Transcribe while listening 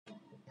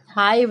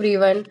Hi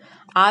everyone.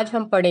 आज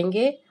हम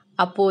पढ़ेंगे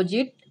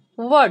opposite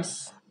words.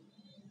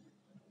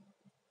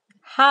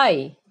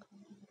 High.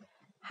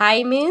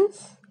 High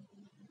means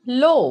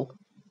low.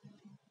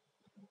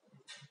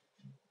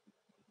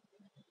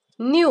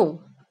 New.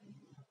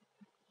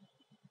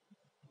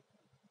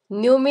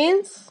 New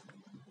means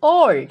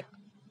old.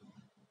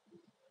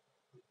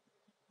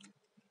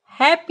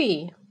 Happy.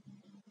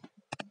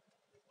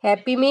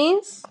 Happy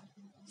means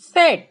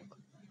sad.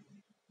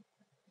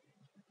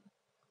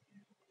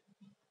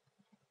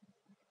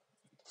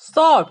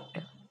 Soft.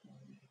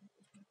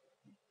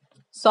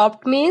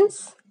 Soft means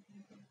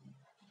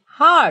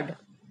hard.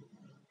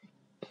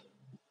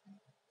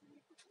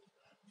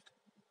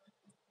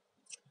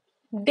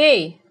 Day.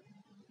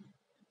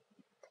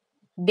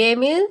 Day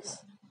means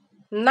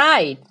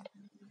night.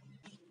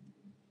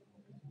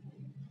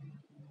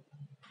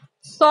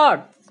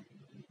 Short.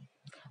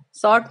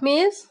 Short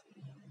means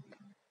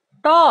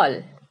tall.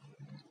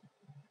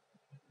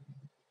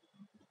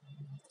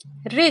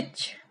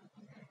 Rich.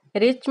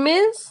 Rich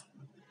means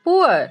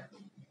poor.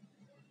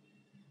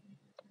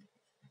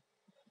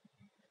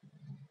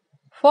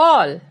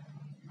 Fall.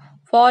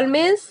 Fall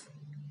means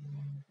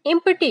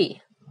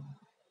empty.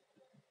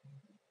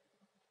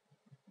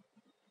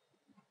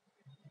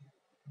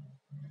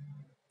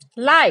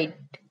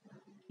 Light.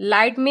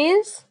 Light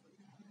means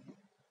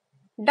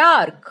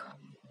dark.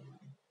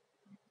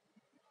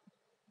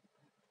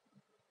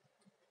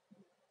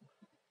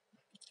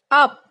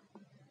 Up.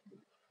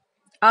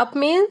 Up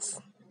means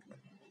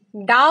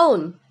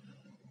down.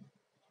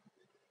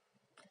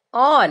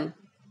 On.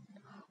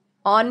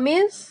 On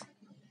means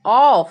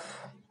off.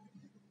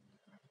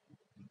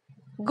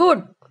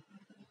 Good.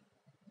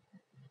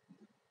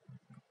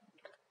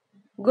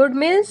 Good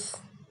means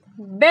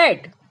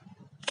bad.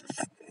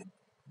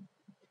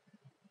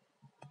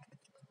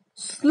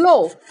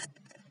 Slow.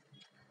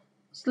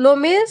 Slow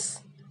means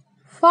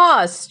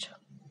fast.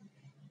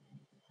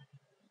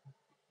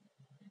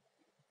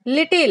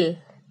 Little.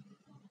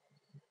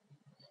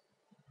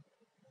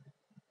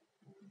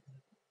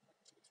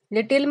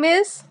 Little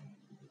means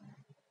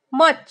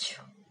much.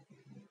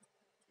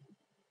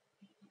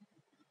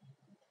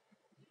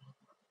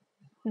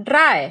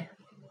 Dry.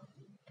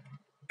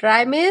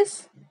 Dry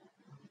means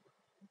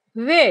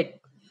wet.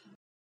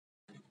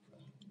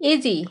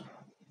 Easy.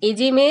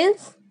 Easy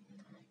means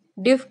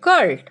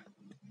difficult.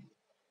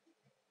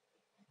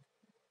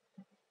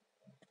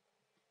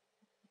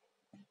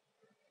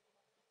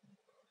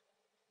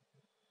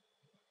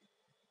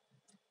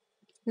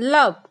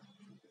 Love.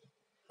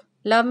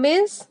 Love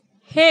means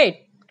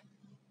hate.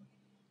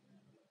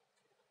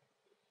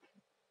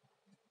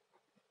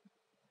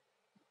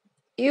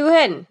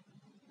 Even.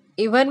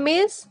 Even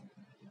means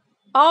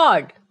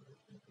odd.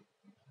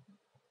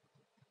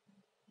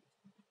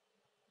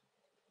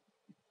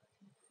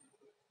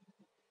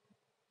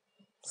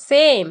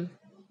 Same.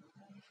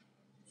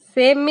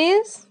 Same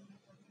means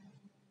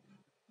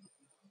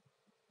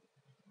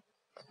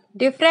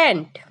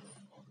different.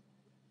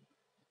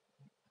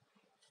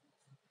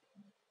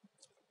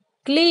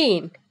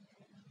 Clean.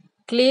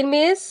 Clean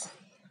means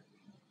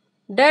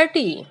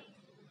dirty.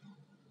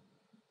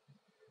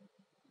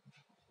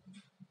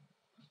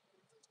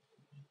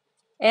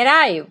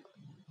 Arrive.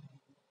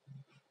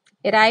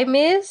 Arrive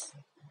means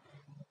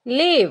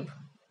leave.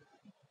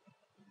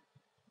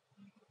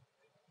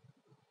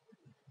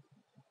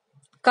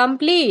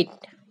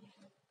 Complete.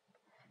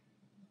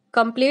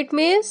 Complete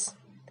means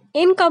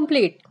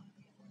incomplete.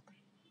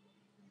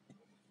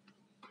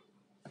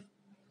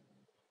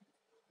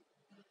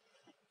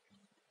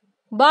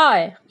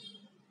 Buy.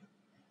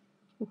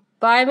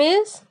 Buy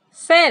means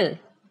sell.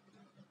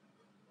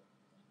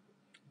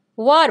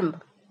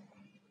 Warm.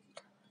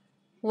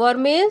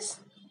 Warm means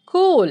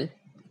cool.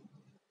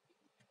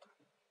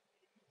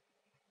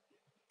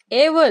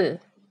 Able.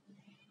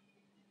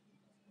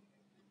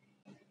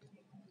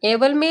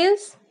 Able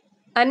means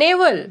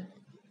unable.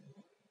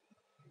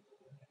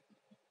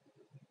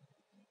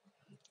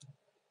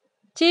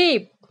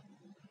 Cheap.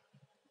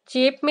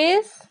 Cheap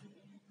means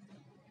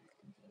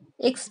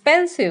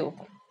expensive.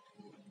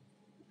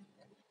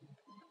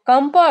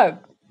 Comfort.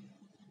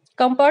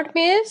 Comfort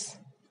means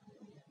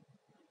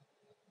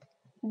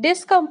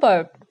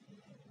discomfort.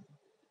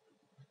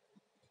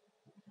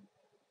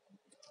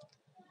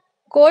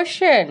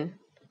 Question.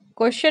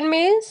 Question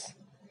means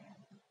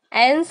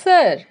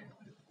answer.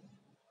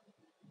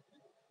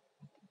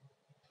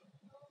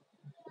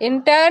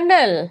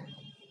 Internal.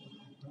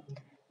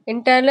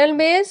 Internal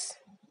means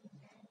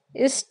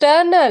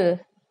external.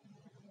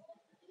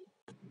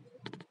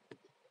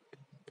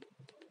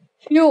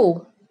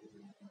 Few.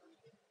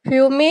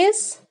 Few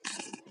means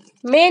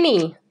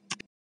many.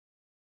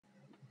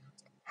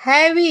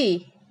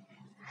 Heavy.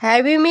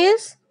 Heavy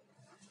means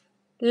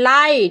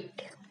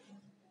light.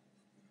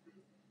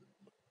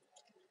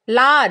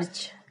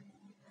 Large.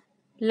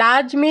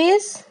 Large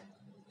means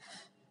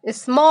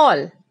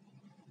small.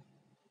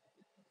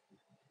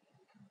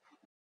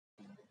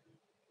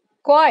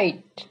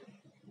 Quiet.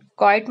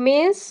 Quiet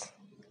means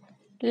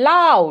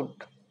loud.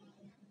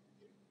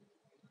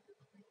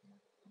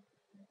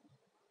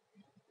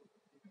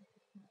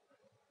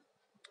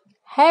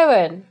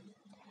 Heaven.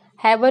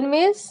 Heaven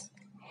means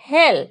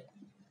hell.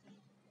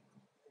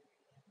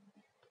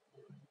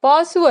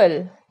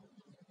 Possible.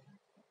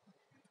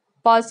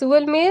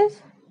 Possible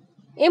means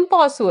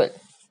impossible.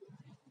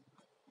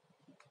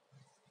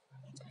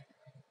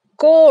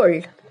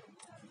 Cold.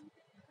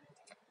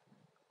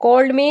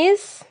 Cold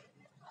means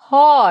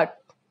hot.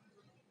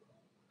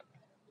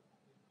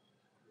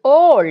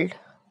 Old.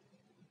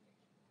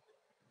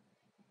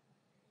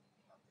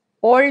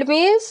 Old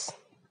means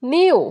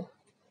new.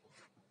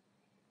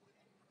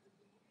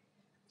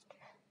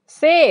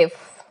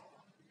 Safe.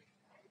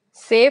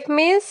 Safe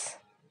means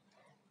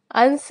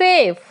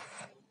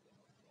unsafe.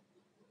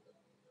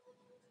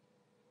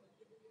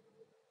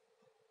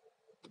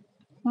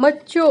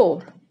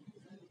 Mature.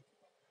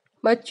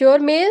 Mature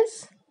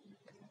means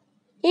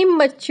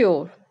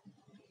immature.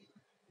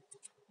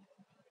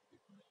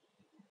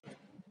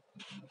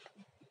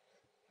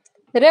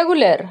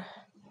 Regular.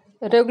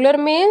 Regular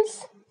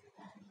means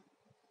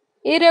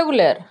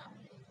irregular.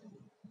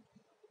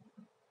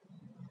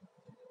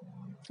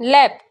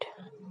 Left.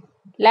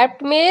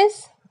 Left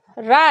means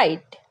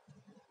right.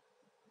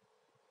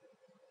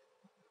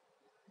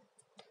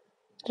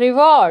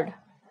 Reward.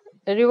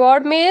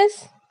 Reward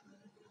means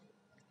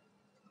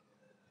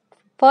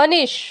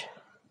punish.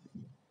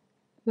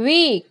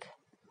 Weak.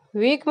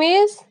 Weak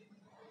means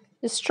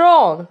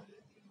strong.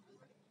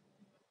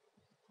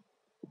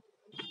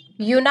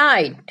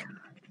 Unite.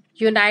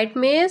 Unite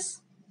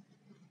means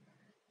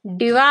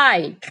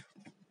divide.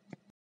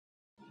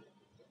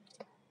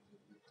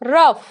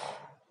 Rough.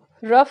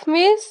 Rough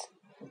means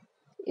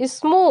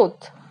smooth.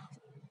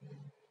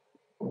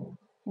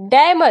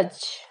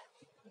 Damage.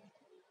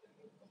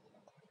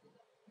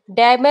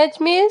 Damage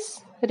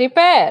means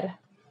repair.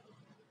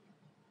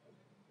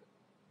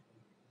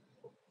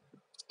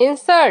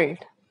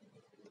 Insult.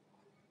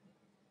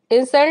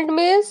 Insult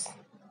means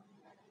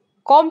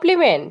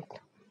compliment.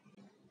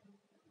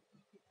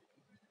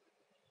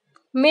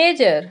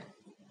 Major.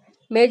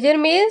 Major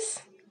means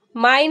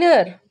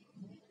minor.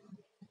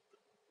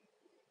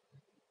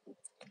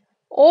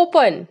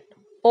 Open.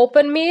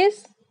 Open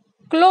means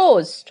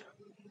closed.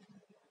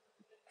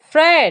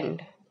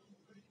 Friend.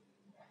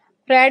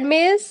 Friend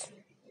means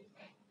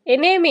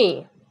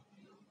enemy.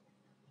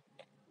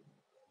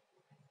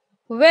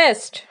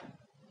 West.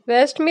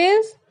 West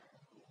means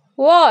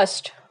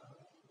worst.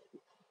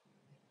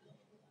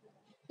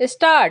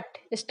 Start.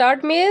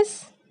 Start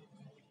means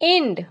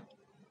end.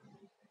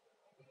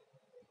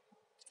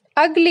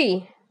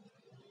 Ugly.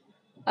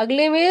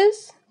 Ugly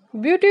means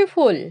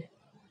beautiful.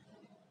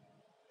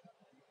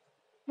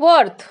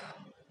 Worth.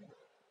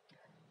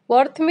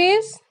 Worth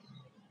means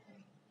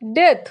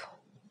death.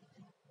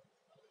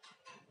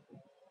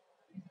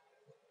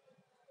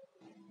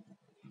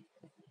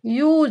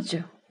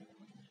 Huge.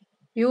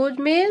 Huge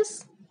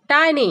means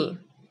tiny.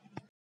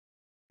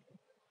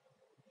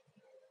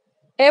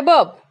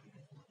 Above.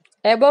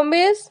 Above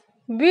means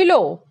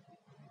below.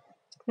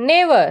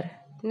 Never.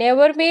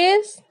 Never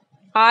means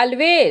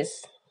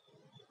always.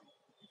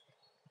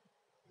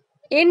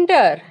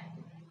 Enter.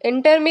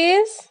 Enter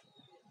means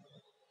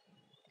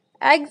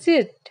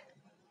exit.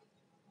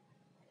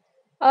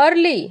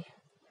 Early.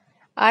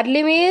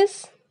 Early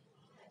means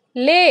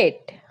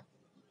late.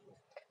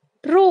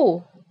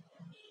 True.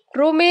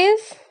 True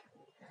means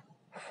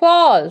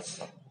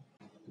false.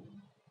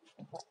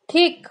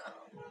 Thick.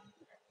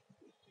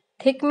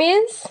 Thick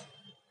means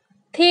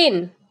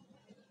thin.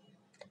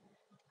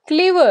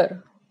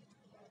 Clever.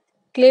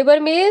 Clever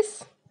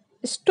means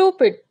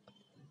stupid.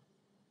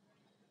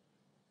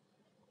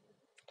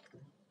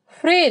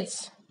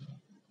 Fridge.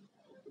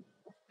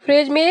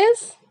 Fridge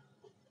means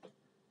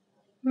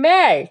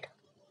melt.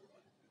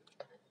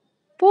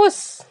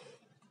 Push.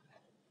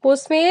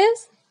 Push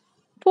means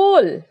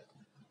pull.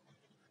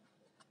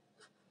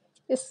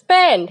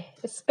 Spend.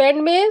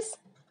 Spend means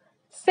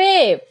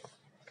save.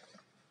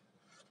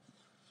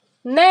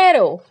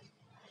 Narrow.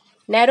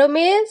 Narrow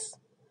means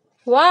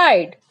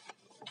wide.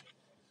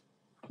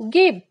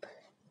 Give.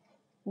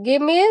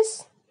 Give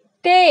means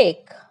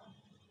take.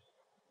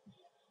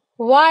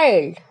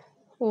 Wild.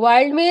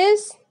 Wild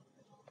means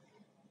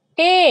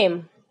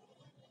tame.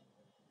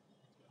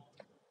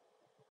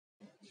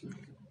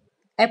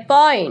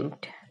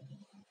 Appoint.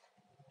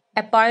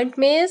 Appoint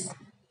means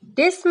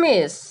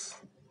dismiss.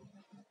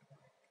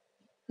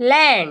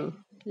 Land.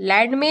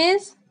 Land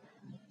means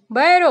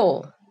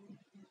borrow.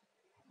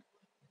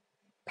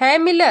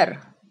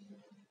 Familiar.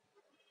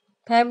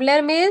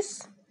 Familiar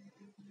means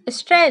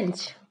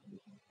strange.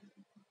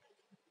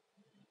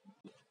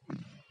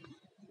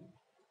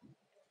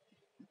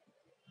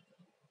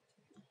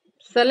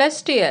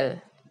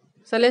 Celestial.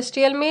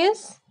 Celestial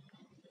means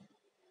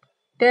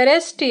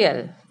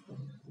terrestrial.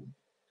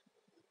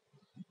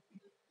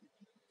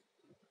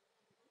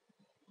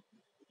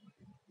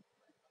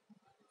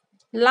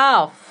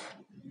 Laugh.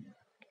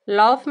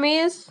 Laugh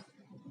means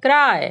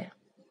cry.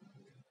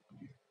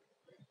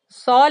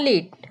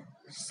 Solid.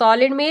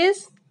 Solid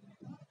means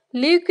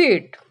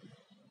liquid.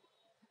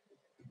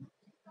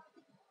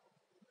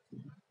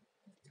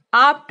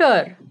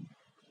 After.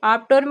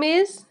 After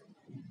means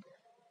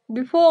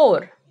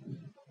before.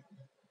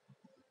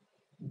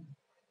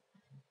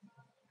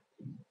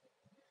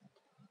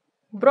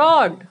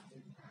 Broad.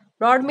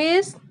 Broad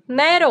means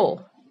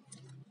narrow.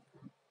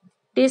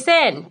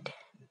 Descent.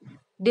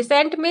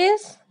 Descent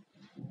means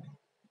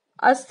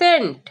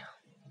ascent.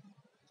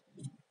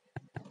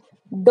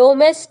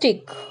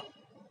 Domestic.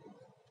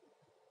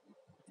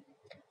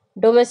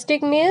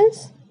 Domestic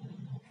means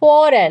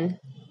foreign.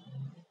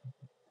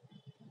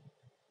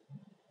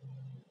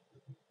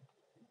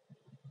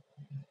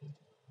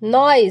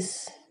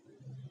 Noise.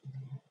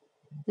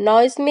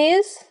 Noise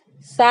means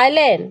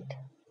silent.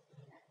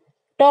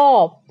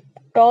 Top.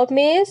 Top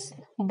means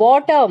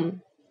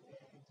bottom.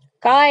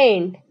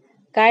 Kind.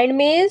 Kind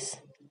means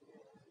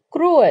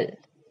cruel.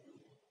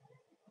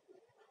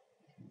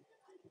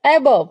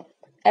 Above.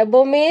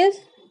 Above means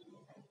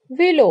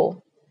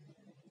below.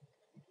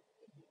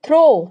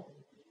 Throw.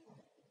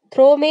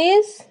 Throw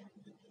means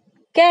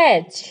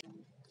catch.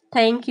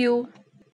 Thank you.